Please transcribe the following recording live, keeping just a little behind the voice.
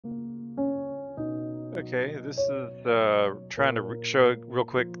Okay, this is trying to show real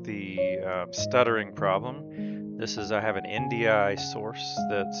quick the stuttering problem. This is, I have an NDI source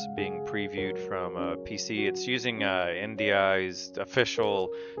that's being previewed from a PC. It's using NDI's official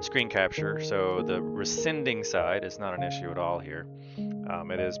screen capture, so the rescinding side is not an issue at all here.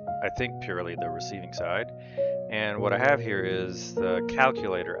 It is, I think, purely the receiving side. And what I have here is the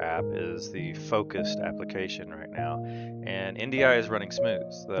calculator app is the focused application right now. And NDI is running smooth.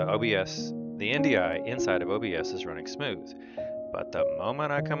 The NDI inside of OBS is running smooth. But the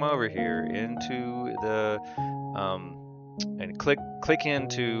moment I come over here into the, and click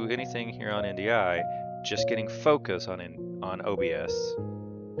into anything here on NDI, just getting focus on OBS,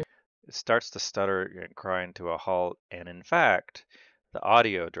 it starts to stutter and grind to a halt. And in fact, the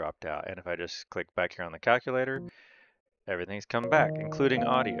audio dropped out. And if I just click back here on the calculator, everything's come back, including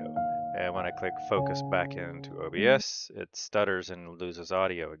audio. And when I click focus back into OBS, it stutters and loses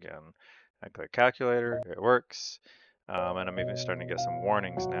audio again. I click calculator, it works. And I'm even starting to get some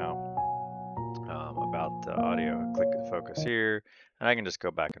warnings now about the audio. I click focus here, and I can just go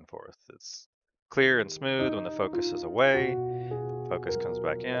back and forth. It's clear and smooth when the focus is away. Focus comes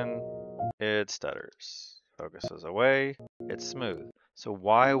back in, it stutters. Focus is away, it's smooth. So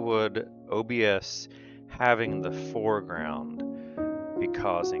why would OBS having the foreground be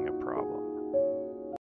causing a problem?